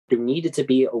needed to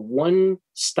be a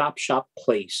one-stop shop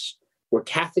place where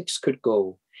Catholics could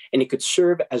go, and it could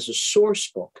serve as a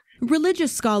source book.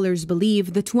 Religious scholars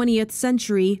believe the 20th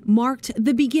century marked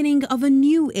the beginning of a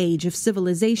new age of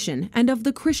civilization and of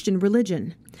the Christian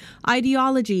religion.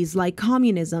 Ideologies like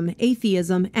communism,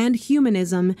 atheism, and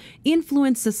humanism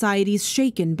influenced societies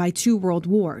shaken by 2 world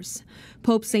wars.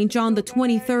 Pope St. John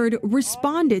XXIII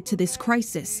responded to this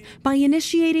crisis by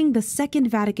initiating the Second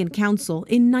Vatican Council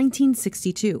in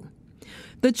 1962.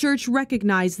 The Church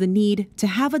recognized the need to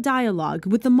have a dialogue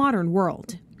with the modern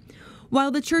world.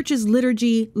 While the Church's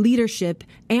liturgy, leadership,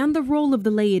 and the role of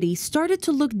the laity started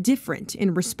to look different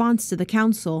in response to the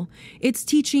Council, its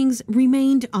teachings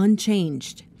remained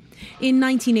unchanged. In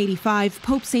 1985,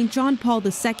 Pope St. John Paul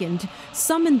II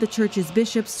summoned the Church's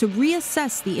bishops to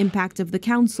reassess the impact of the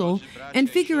Council and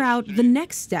figure out the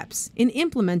next steps in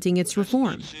implementing its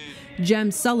reform.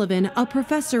 Jem Sullivan, a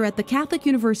professor at the Catholic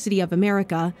University of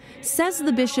America, says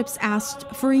the bishops asked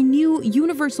for a new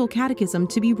universal catechism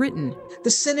to be written.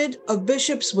 The Synod of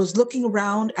Bishops was looking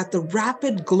around at the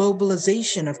rapid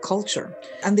globalization of culture,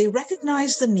 and they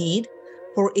recognized the need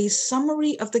for a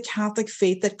summary of the Catholic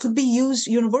faith that could be used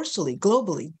universally,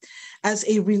 globally, as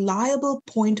a reliable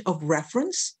point of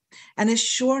reference and a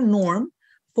sure norm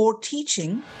for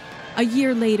teaching. A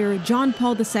year later, John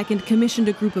Paul II commissioned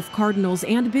a group of cardinals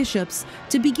and bishops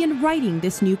to begin writing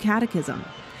this new catechism.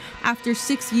 After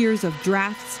 6 years of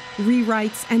drafts,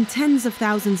 rewrites, and tens of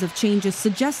thousands of changes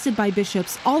suggested by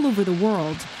bishops all over the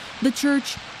world, the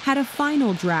Church had a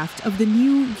final draft of the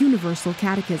new Universal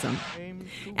Catechism.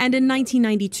 And in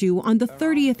 1992, on the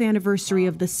 30th anniversary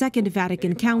of the Second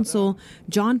Vatican Council,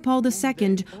 John Paul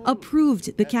II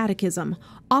approved the Catechism,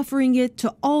 offering it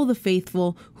to all the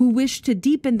faithful who wish to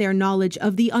deepen their knowledge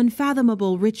of the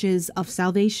unfathomable riches of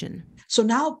salvation. So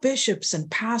now bishops and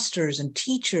pastors and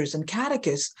teachers and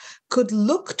catechists could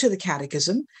look to the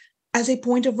Catechism as a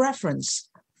point of reference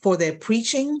for their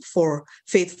preaching, for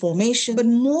faith formation. But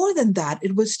more than that,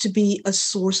 it was to be a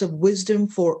source of wisdom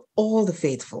for all the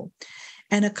faithful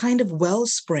and a kind of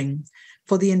wellspring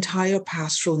for the entire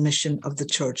pastoral mission of the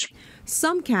Church.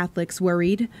 Some Catholics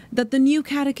worried that the new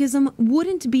catechism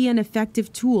wouldn't be an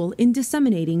effective tool in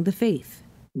disseminating the faith.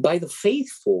 By the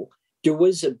faithful, there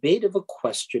was a bit of a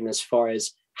question as far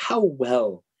as how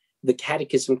well the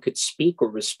catechism could speak or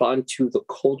respond to the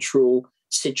cultural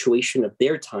situation of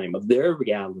their time, of their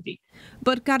reality.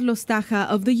 But Carlos Taja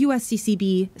of the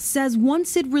USCCB says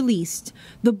once it released,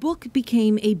 the book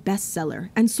became a bestseller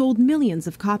and sold millions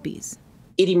of copies.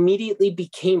 It immediately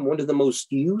became one of the most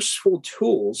useful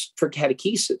tools for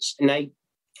catechesis. And I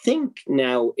think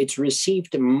now it's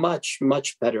received much,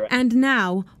 much better. And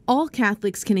now, all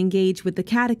Catholics can engage with the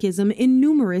Catechism in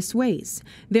numerous ways.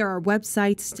 There are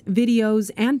websites, videos,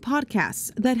 and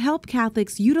podcasts that help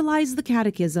Catholics utilize the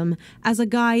Catechism as a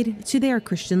guide to their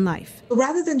Christian life.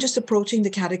 Rather than just approaching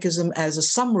the Catechism as a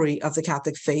summary of the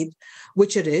Catholic faith,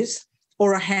 which it is,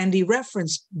 or a handy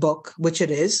reference book, which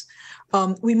it is,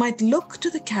 we might look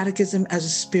to the Catechism as a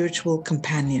spiritual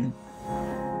companion.